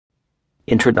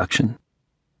Introduction.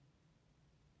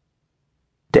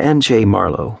 Dan J.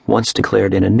 Marlowe once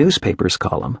declared in a newspaper's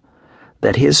column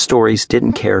that his stories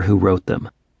didn't care who wrote them.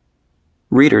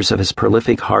 Readers of his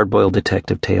prolific hard-boiled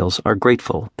detective tales are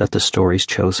grateful that the stories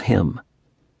chose him.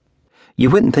 You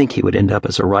wouldn't think he would end up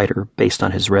as a writer based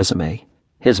on his resume.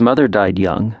 His mother died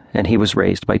young, and he was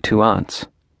raised by two aunts.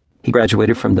 He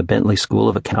graduated from the Bentley School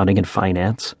of Accounting and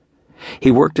Finance.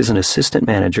 He worked as an assistant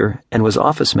manager and was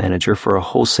office manager for a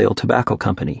wholesale tobacco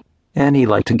company, and he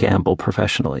liked to gamble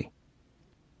professionally.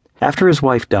 After his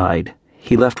wife died,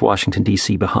 he left Washington,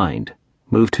 D.C. behind,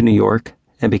 moved to New York,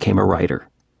 and became a writer.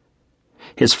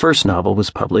 His first novel was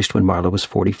published when Marlowe was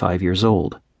 45 years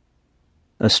old.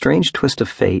 A strange twist of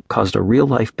fate caused a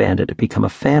real-life bandit to become a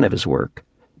fan of his work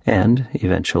and,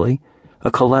 eventually,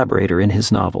 a collaborator in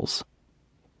his novels.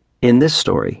 In this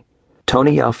story,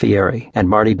 Tony Alfieri and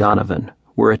Marty Donovan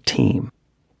were a team.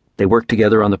 They worked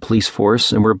together on the police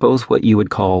force and were both what you would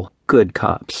call good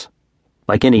cops.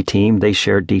 Like any team, they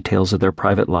shared details of their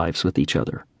private lives with each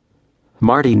other.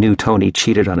 Marty knew Tony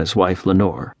cheated on his wife,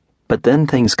 Lenore, but then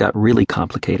things got really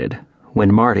complicated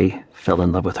when Marty fell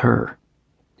in love with her.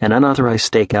 An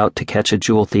unauthorized stakeout to catch a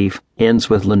jewel thief ends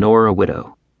with Lenore a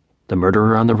widow, the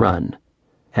murderer on the run,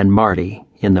 and Marty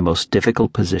in the most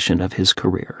difficult position of his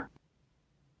career.